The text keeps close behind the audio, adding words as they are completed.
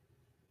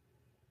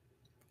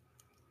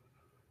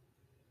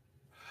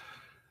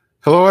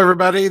Hello,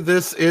 everybody.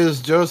 This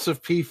is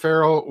Joseph P.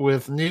 Farrell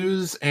with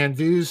news and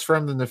views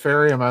from the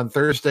Nefarium on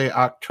Thursday,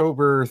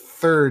 October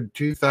 3rd,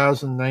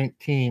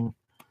 2019.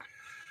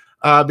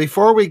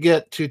 Before we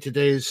get to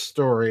today's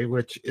story,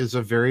 which is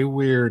a very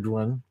weird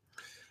one,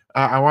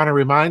 I want to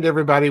remind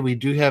everybody we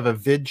do have a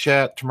vid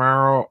chat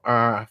tomorrow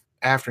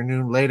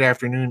late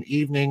afternoon,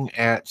 evening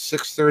at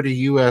 6:30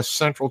 U.S.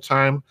 Central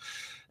Time.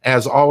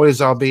 As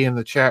always, I'll be in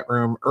the chat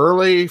room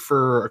early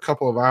for a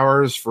couple of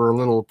hours for a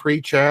little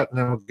pre-chat, and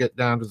then we'll get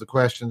down to the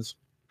questions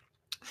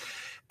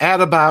at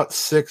about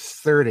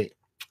 6:30.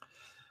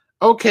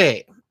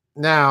 Okay,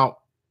 now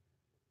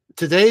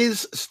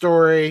today's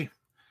story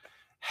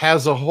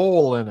has a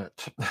hole in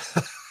it.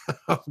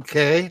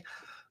 Okay,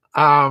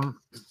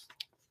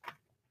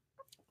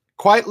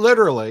 quite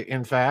literally,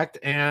 in fact,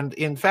 and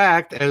in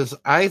fact, as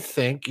I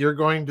think you're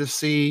going to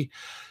see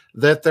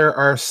that there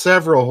are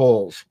several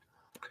holes.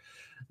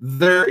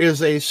 There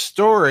is a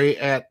story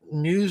at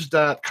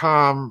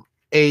news.com.au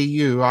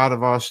out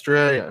of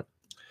Australia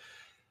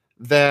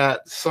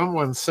that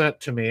someone sent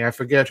to me. I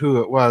forget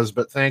who it was,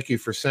 but thank you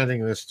for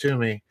sending this to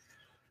me.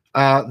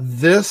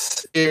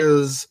 This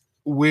is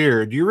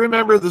weird. You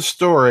remember the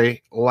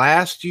story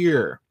last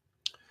year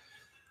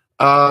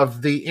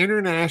of the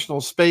International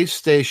Space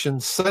Station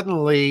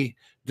suddenly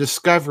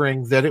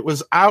discovering that it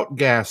was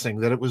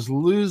outgassing, that it was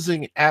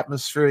losing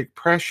atmospheric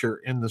pressure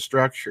in the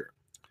structure.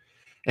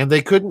 And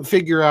they couldn't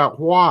figure out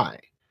why.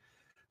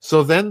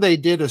 So then they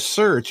did a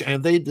search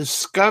and they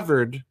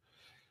discovered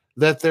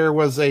that there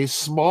was a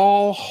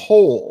small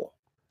hole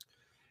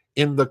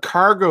in the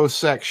cargo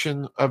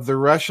section of the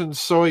Russian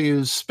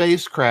Soyuz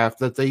spacecraft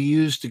that they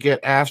used to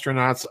get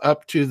astronauts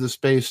up to the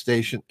space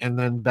station and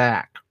then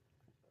back.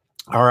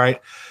 All right.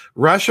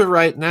 Russia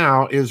right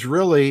now is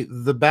really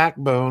the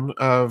backbone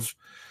of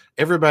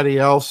everybody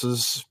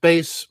else's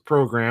space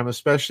program,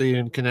 especially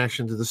in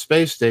connection to the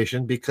space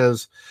station,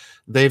 because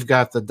they've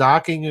got the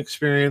docking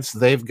experience.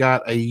 They've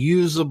got a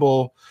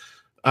usable,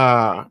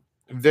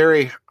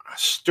 very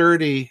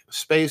sturdy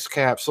space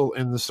capsule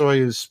in the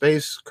Soyuz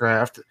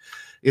spacecraft.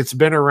 It's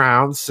been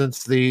around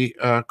since the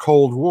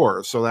Cold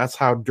War, so that's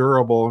how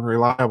durable and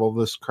reliable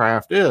this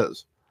craft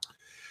is.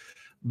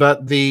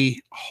 But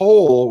the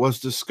hole was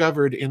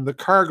discovered in the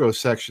cargo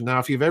section. Now,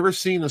 if you've ever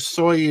seen a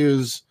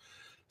Soyuz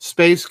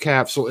space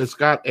capsule, it's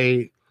got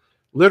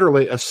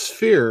literally a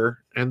sphere,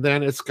 and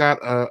then it's got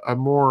a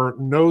more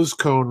nose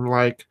cone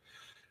like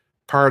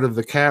part of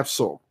the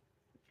capsule.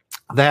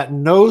 That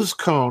nose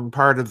cone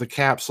part of the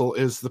capsule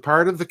is the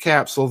part of the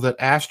capsule that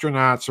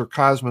astronauts or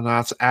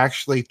cosmonauts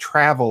actually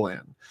travel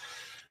in.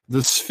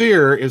 The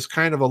sphere is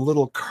kind of a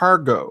little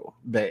cargo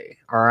bay,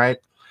 all right?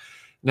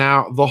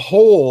 Now, the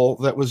hole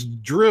that was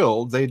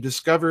drilled, they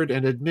discovered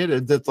and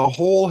admitted that the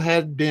hole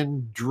had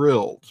been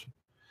drilled.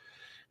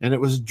 And it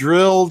was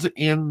drilled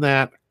in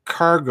that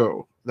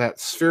cargo, that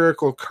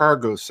spherical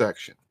cargo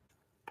section.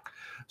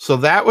 So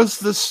that was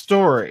the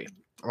story.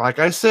 Like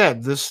I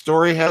said, this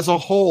story has a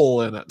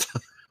hole in it.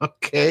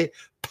 Okay,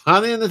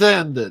 pun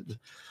intended.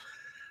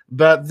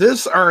 But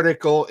this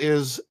article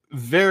is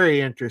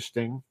very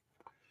interesting,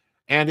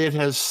 and it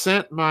has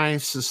sent my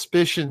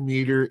suspicion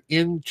meter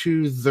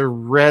into the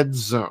red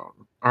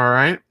zone. All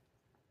right.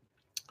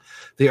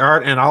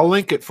 And I'll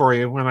link it for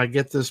you when I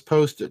get this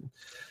posted.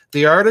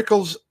 The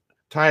article's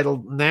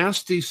titled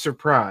 "Nasty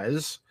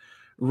Surprise.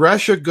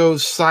 Russia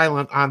Goes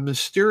Silent on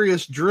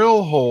Mysterious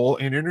Drill Hole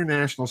in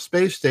International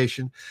Space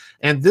Station."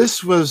 And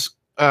this was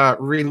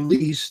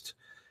released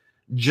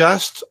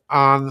just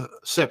on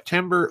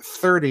September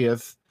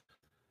 30th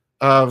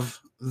of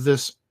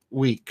this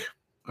week.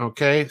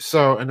 Okay,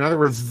 so in other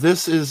words,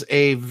 this is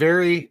a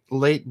very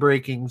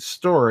late-breaking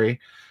story,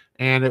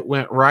 and it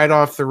went right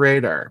off the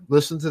radar.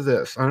 Listen to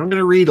this. I'm going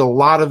to read a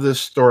lot of this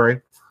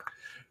story.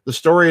 The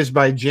story is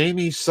by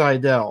Jamie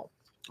Seidel.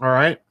 All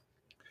right,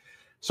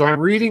 so I'm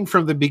reading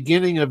from the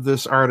beginning of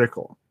this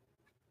article.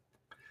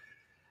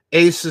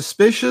 A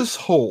suspicious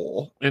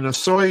hole in a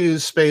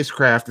Soyuz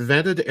spacecraft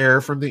vented air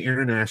from the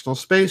International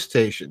Space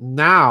Station.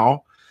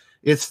 Now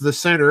it's the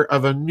center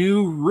of a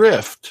new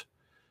rift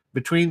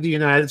between the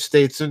United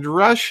States and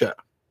Russia.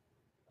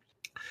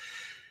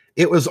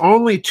 It was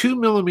only 2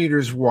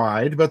 millimeters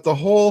wide, but the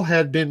hole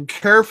had been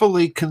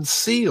carefully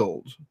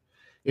concealed.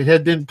 It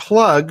had been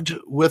plugged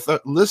with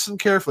listen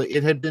carefully,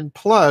 it had been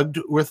plugged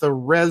with a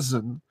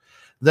resin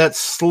that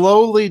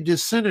slowly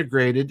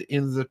disintegrated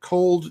in the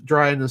cold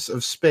dryness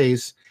of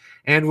space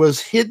and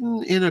was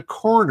hidden in a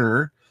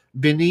corner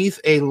beneath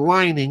a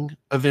lining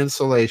of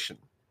insulation.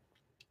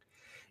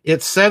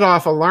 It set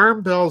off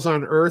alarm bells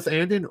on Earth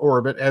and in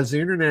orbit as the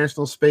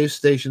International Space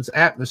Station's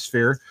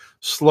atmosphere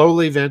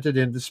slowly vented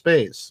into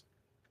space.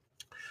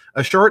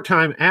 A short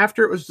time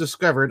after it was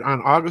discovered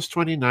on August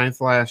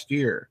 29th last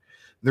year,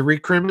 the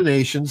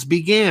recriminations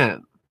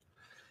began.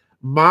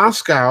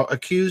 Moscow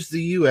accused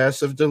the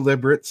U.S. of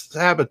deliberate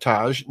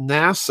sabotage.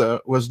 NASA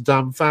was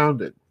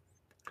dumbfounded.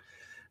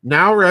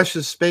 Now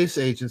Russia's space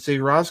agency,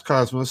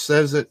 Roscosmos,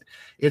 says that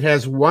it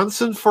has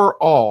once and for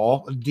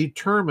all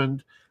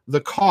determined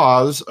the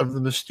cause of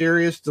the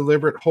mysterious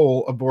deliberate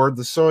hole aboard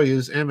the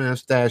Soyuz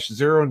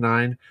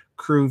MS-09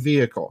 crew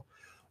vehicle,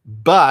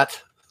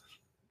 but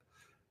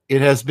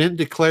it has been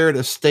declared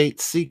a state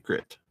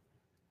secret.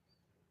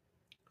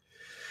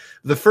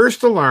 The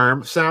first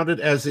alarm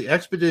sounded as the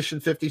Expedition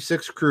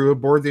 56 crew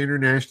aboard the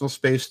International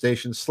Space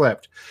Station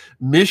slept.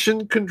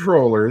 Mission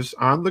controllers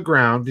on the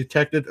ground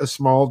detected a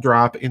small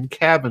drop in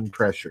cabin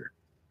pressure.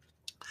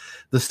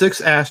 The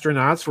 6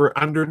 astronauts were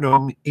under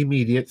no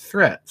immediate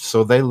threat,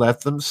 so they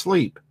let them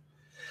sleep.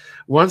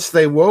 Once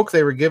they woke,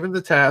 they were given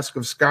the task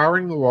of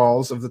scouring the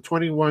walls of the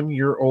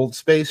 21-year-old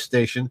space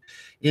station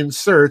in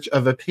search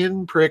of a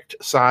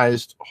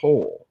pinprick-sized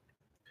hole.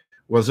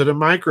 Was it a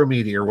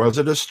micrometeor? Was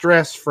it a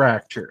stress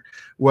fracture?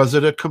 Was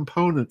it a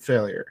component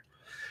failure?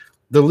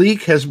 The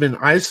leak has been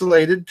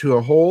isolated to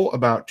a hole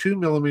about 2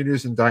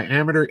 millimeters in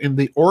diameter in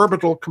the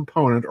orbital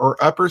component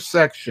or upper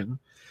section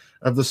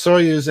of the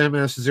Soyuz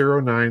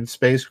MS-09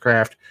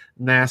 spacecraft,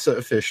 NASA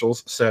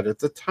officials said at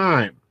the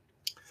time.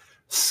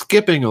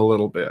 Skipping a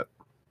little bit.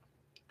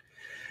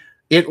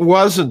 It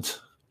wasn't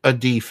a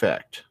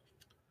defect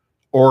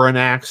or an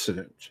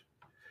accident.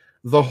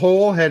 The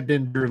hole had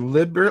been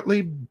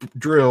deliberately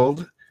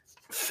drilled,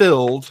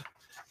 filled,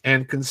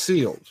 and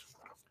concealed.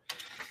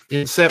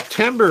 In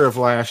September of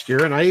last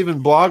year, and I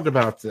even blogged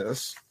about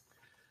this,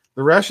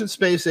 the Russian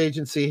Space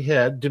Agency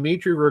head,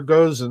 Dmitry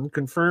Rogozin,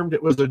 confirmed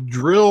it was a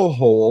drill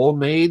hole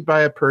made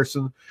by a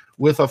person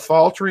with a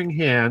faltering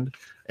hand,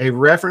 a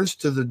reference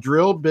to the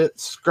drill bit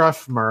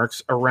scuff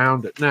marks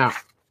around it. Now,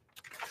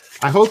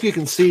 I hope you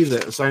can see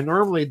this. I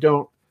normally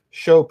don't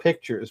show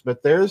pictures,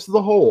 but there's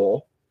the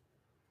hole,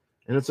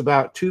 and it's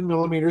about 2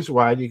 millimeters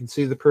wide. You can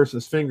see the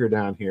person's finger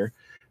down here,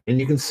 and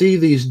you can see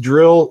these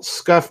drill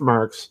scuff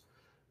marks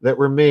that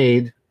were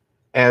made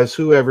as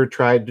whoever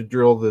tried to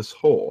drill this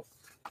hole.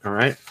 All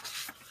right.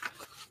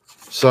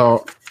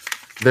 So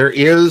there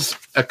is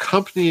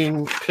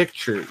accompanying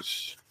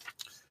pictures.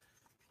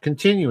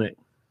 Continuing.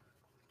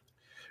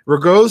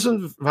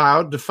 Rogozin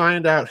vowed to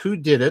find out who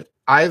did it,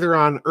 either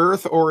on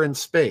Earth or in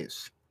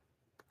space.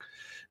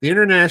 The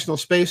International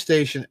Space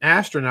Station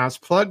astronauts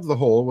plugged the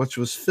hole, which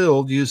was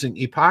filled using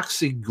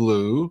epoxy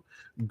glue,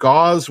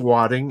 gauze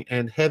wadding,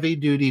 and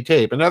heavy-duty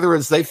tape. In other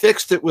words, they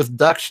fixed it with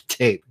duct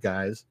tape,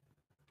 guys.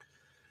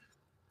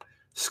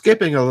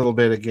 Skipping a little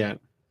bit again.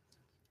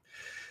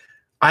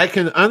 I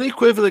can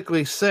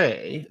unequivocally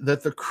say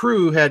that the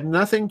crew had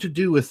nothing to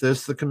do with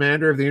this, the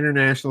commander of the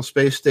International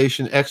Space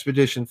Station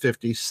Expedition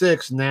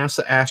 56,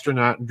 NASA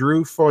astronaut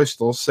Drew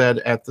Feustel, said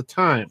at the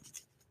time.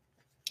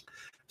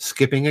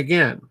 Skipping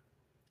again.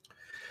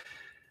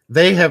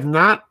 They have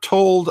not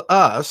told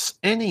us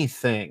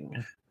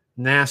anything,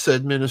 NASA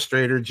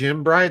Administrator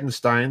Jim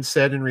Bridenstine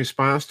said in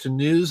response to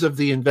news of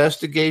the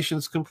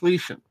investigation's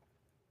completion.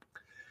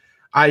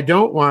 I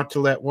don't want to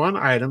let one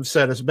item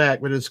set us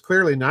back, but it's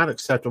clearly not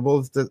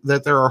acceptable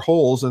that there are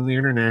holes in the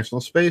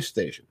International Space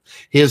Station.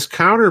 His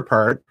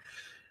counterpart,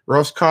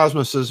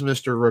 Roscosmos's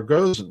Mr.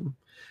 Rogozin,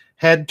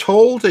 had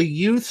told a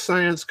youth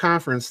science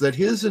conference that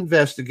his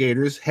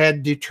investigators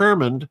had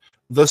determined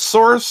the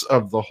source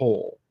of the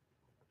hole.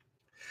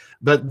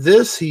 But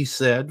this, he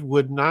said,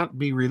 would not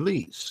be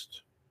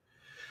released.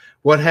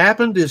 What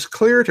happened is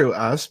clear to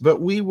us,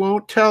 but we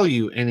won't tell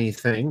you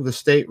anything, the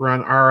state-run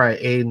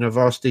RIA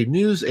Novosti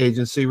news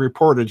agency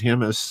reported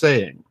him as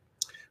saying.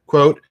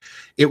 Quote,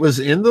 it was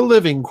in the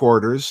living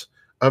quarters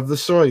of the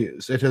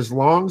Soyuz. It has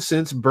long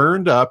since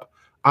burned up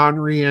on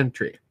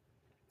re-entry.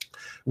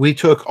 We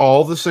took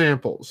all the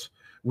samples.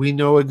 We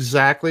know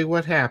exactly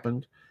what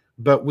happened,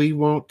 but we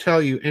won't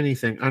tell you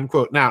anything,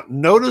 unquote. Now,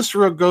 notice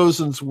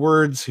Rogozin's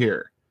words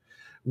here.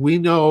 We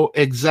know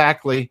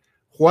exactly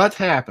what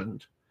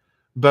happened,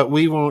 but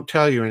we won't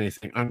tell you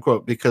anything,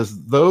 unquote,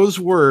 because those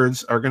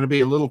words are going to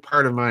be a little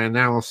part of my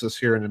analysis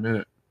here in a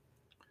minute.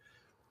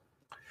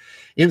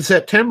 In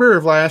September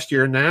of last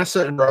year,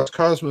 NASA and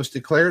Roscosmos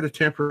declared a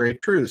temporary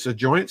truce. A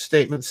joint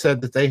statement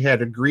said that they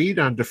had agreed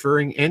on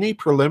deferring any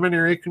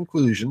preliminary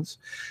conclusions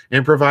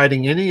and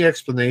providing any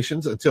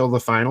explanations until the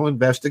final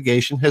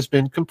investigation has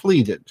been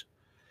completed.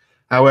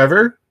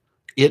 However,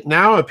 it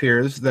now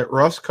appears that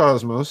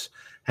Roscosmos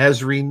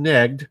has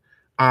reneged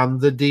on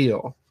the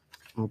deal.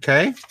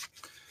 Okay?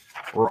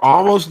 We're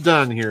almost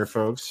done here,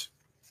 folks.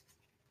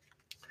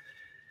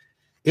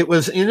 It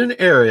was in an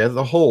area,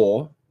 the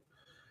hole,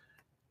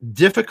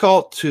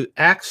 difficult to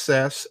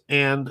access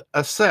and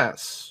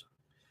assess.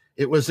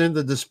 It was in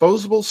the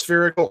disposable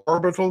spherical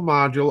orbital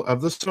module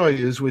of the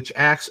Soyuz, which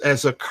acts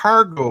as a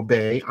cargo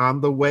bay on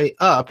the way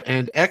up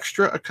and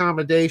extra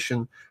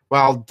accommodation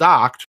while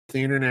docked with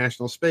the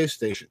International Space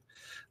Station.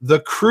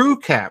 The crew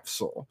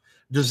capsule,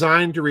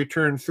 designed to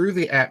return through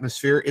the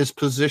atmosphere, is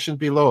positioned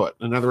below it.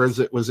 In other words,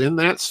 it was in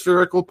that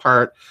spherical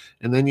part,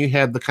 and then you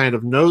had the kind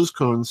of nose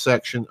cone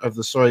section of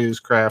the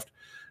Soyuz craft,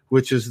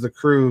 which is the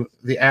crew,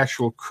 the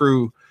actual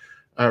crew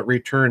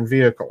return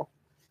vehicle.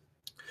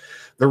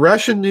 The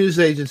Russian news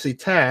agency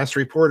TASS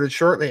reported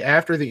shortly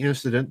after the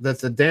incident that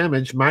the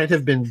damage might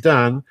have been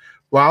done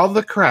while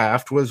the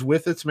craft was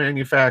with its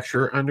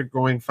manufacturer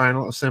undergoing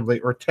final assembly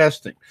or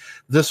testing.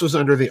 This was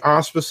under the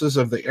auspices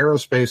of the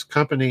aerospace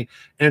company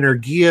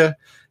Energia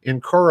in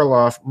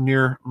Korolyov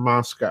near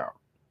Moscow.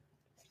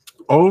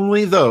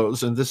 Only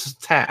those, and this is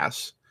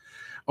TASS,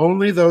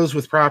 only those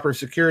with proper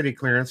security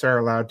clearance are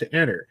allowed to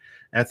enter.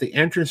 At the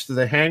entrance to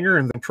the hangar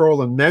and the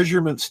control and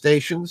measurement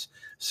stations,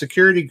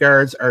 security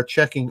guards are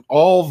checking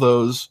all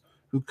those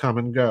who come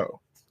and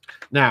go.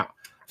 Now,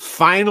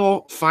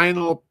 final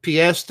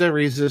pièce de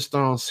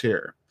résistance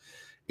here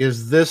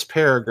is this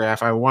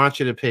paragraph. I want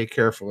you to pay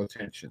careful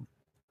attention.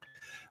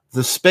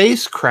 The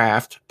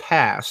spacecraft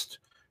passed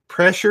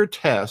pressure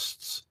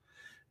tests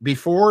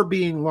before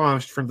being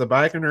launched from the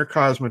Baikonur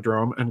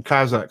Cosmodrome in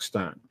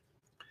Kazakhstan.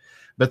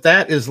 But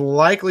that is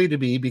likely to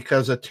be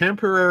because a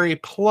temporary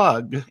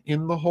plug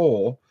in the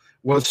hole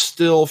was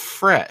still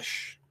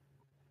fresh.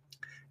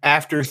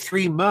 After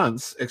 3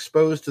 months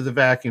exposed to the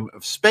vacuum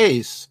of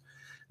space,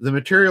 the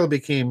material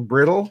became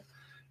brittle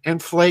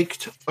and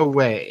flaked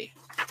away,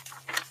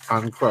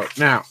 unquote.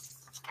 Now,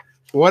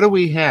 what do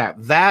we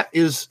have?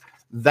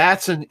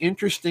 That's an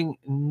interesting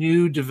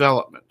new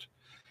development.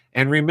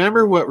 And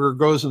remember what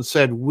Rogozin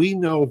said, we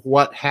know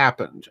what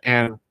happened,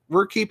 and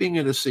we're keeping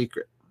it a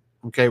secret.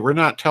 Okay, we're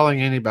not telling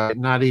anybody,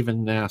 not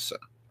even NASA.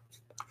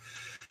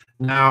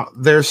 Now,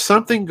 there's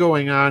something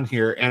going on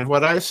here, and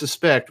what I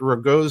suspect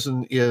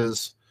Rogozin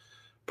is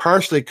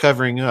partially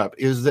covering up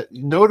is that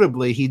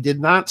notably he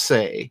did not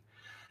say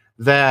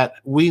that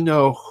we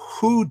know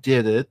who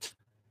did it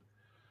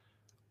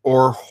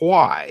or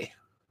why.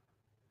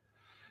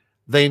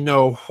 They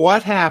know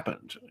what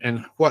happened,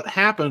 and what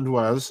happened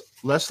was,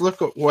 let's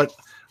look at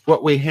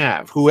what we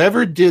have.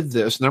 Whoever did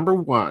this, number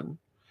one,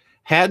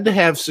 had to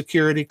have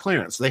security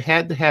clearance. They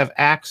had to have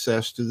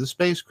access to the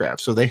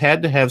spacecraft, so they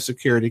had to have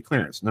security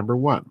clearance, number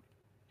one.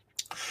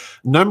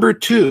 Number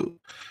two,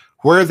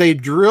 where they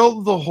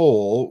drilled the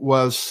hole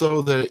was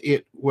so that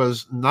it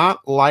was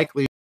not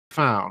likely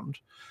found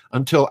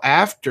until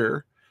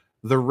after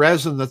the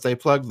resin that they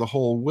plugged the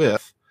hole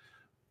with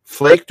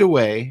flaked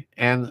away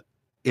and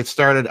it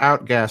started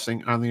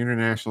outgassing on the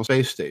International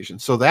Space Station.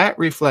 So that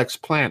reflects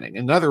planning.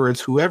 In other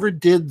words, whoever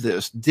did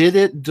this did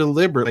it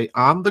deliberately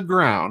on the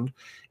ground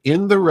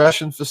in the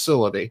Russian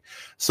facility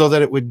so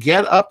that it would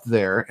get up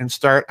there and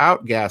start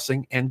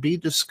outgassing and be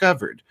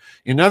discovered.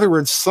 In other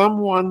words,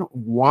 someone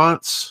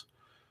wants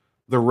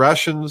the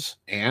Russians,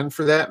 and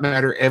for that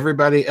matter,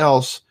 everybody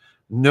else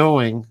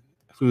knowing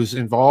who's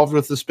involved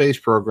with the space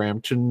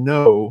program, to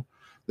know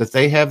that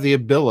they have the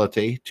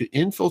ability to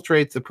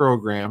infiltrate the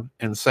program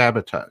and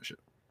sabotage it.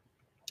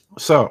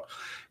 So,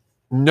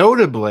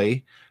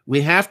 notably,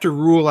 we have to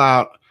rule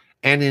out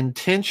an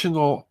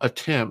intentional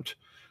attempt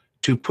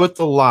to put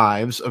the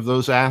lives of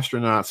those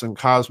astronauts and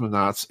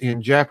cosmonauts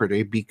in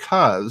jeopardy,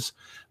 because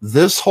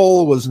this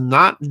hole was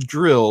not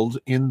drilled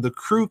in the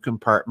crew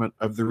compartment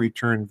of the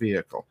return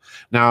vehicle.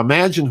 Now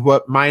imagine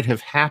what might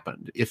have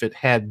happened if it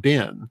had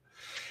been,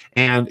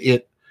 and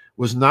it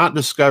was not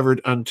discovered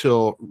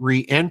until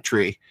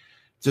re-entry.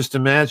 Just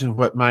imagine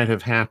what might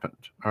have happened,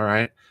 all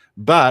right?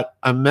 But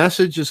a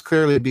message is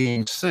clearly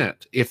being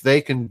sent. If they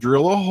can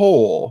drill a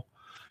hole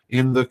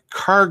in the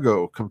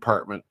cargo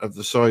compartment of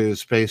the Soyuz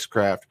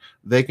spacecraft,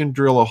 they can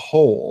drill a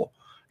hole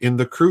in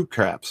the crew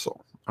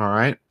capsule, all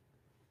right?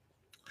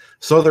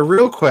 So the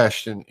real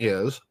question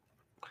is,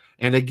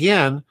 and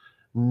again,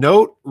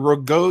 note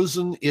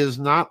Rogozin is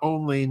not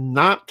only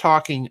not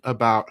talking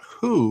about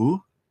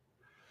who,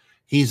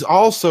 he's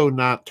also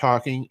not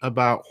talking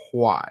about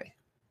why.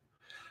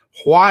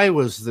 Why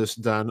was this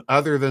done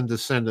other than to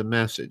send a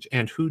message,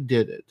 and who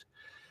did it?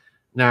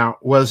 Now,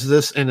 was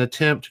this an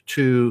attempt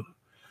to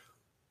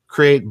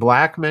create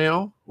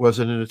blackmail? Was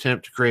it an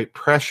attempt to create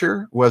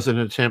pressure? Was it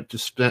an attempt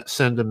to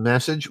send a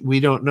message? We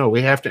don't know.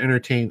 We have to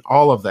entertain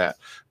all of that.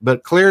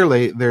 But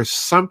clearly, there's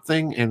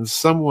something and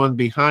someone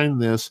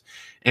behind this,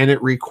 and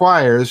it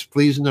requires,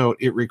 please note,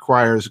 it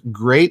requires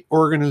great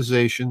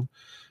organization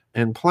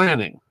and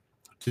planning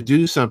to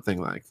do something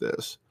like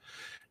this.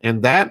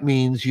 And that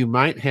means you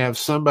might have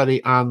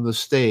somebody on the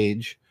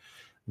stage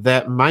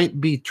that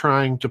might be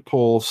trying to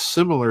pull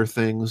similar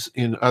things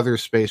in other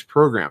space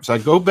programs. I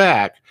go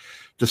back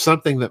to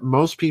something that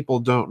most people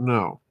don't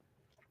know.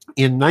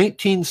 In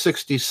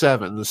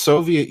 1967, the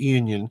Soviet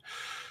Union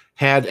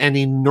had an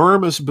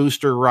enormous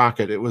booster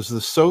rocket. It was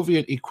the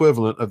Soviet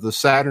equivalent of the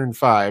Saturn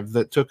V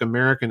that took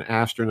American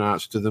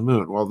astronauts to the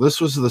moon. Well, this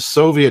was the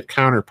Soviet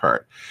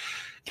counterpart.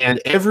 And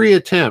every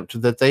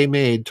attempt that they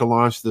made to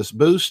launch this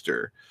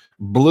booster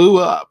blew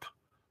up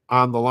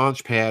on the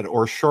launch pad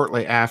or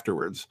shortly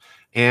afterwards.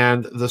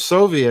 And the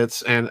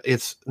Soviets, and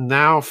it's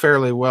now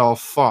fairly well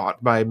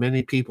thought by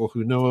many people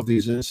who know of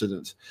these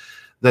incidents,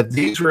 that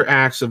these were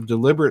acts of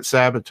deliberate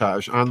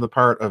sabotage on the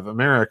part of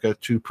America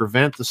to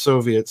prevent the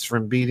Soviets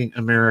from beating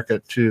America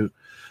to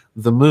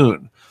the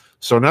moon.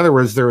 So in other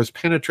words, there was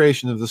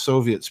penetration of the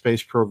Soviet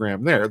space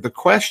program there. The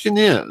question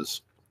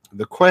is,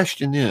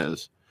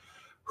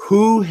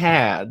 who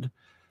had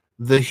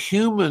the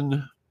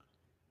human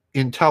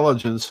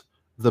intelligence,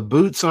 the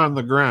boots on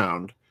the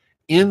ground,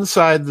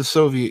 inside the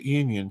Soviet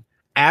Union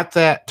at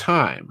that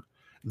time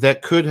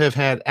that could have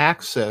had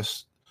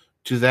access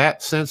to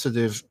that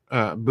sensitive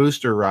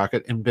booster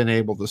rocket and been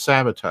able to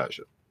sabotage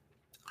it?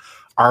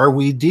 Are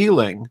we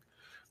dealing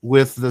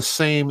with the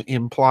same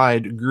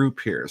implied group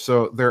here?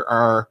 So there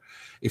are,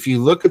 if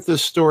you look at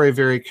this story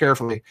very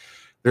carefully,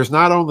 there's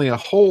not only a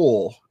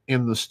hole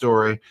in the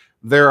story,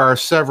 there are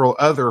several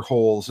other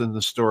holes in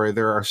the story.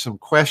 There are some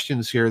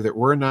questions here that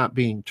we're not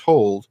being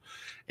told.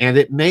 And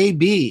it may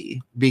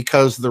be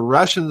because the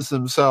Russians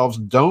themselves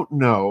don't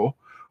know,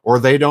 or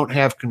they don't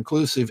have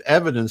conclusive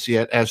evidence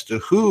yet as to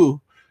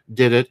who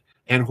did it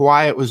and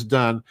why it was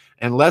done.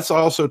 And let's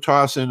also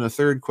toss in a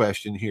third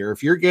question here.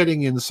 If you're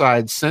getting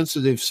inside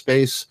sensitive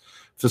space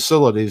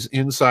facilities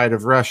inside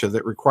of Russia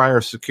that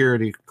require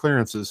security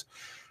clearances,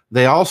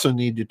 they also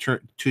need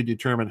to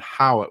determine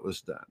how it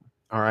was done.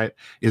 All right.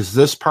 Is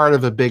this part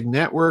of a big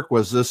network?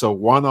 Was this a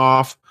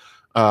one-off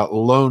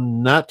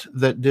lone nut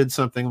that did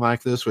something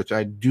like this, which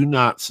I do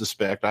not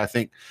suspect? I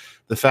think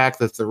the fact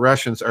that the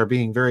Russians are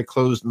being very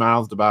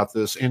closed-mouthed about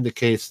this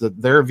indicates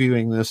that they're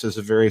viewing this as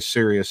a very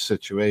serious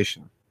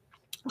situation.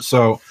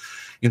 So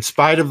in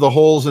spite of the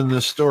holes in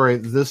this story,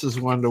 this is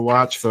one to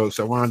watch, folks.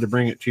 I wanted to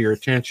bring it to your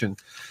attention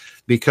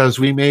because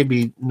we may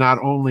be not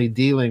only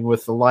dealing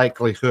with the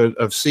likelihood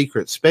of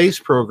secret space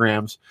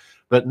programs,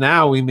 but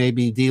now we may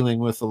be dealing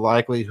with the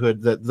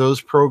likelihood that those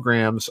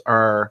programs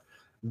are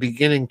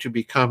beginning to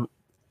become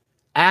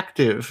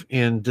active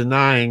in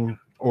denying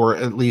or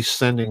at least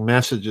sending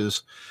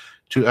messages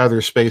to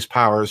other space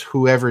powers,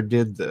 whoever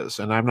did this.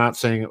 And I'm not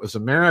saying it was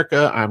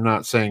America. I'm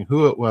not saying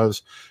who it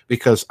was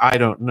because I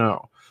don't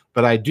know.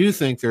 But I do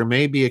think there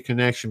may be a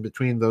connection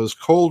between those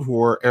Cold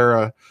War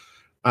era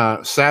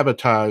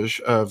sabotage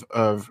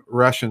of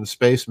Russian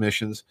space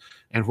missions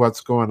and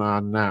what's going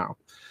on now.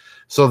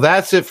 So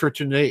that's it for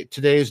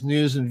today's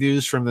news and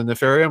views from the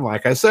Nefarium.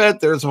 Like I said,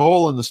 there's a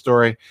hole in the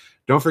story.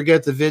 Don't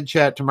forget the vid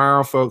chat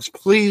tomorrow, folks.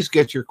 Please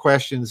get your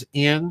questions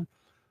in.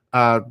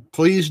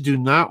 Please do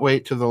not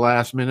wait to the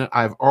last minute.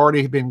 I've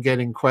already been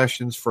getting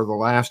questions for the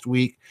last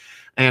week.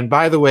 And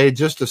by the way,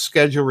 just a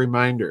schedule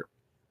reminder.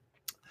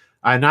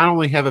 I not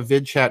only have a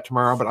vid chat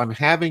tomorrow, but I'm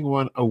having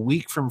one a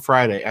week from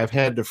Friday. I've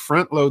had to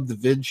front load the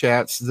vid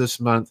chats this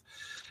month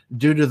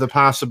due to the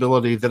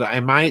possibility that I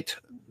might,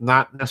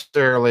 not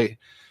necessarily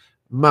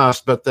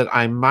must, but that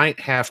I might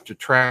have to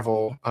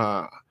travel,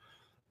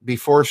 be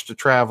forced to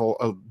travel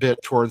a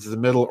bit towards the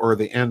middle or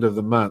the end of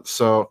the month.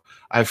 So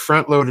I've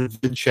front loaded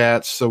vid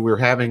chats. So we're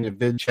having a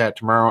vid chat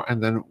tomorrow,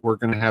 and then we're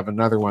going to have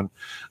another one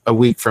a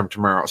week from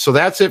tomorrow. So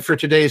that's it for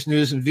today's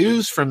news and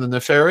views from the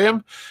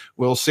Nefarium.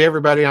 We'll see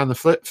everybody on the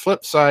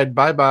flip side.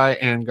 Bye-bye,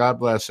 and God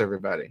bless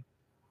everybody.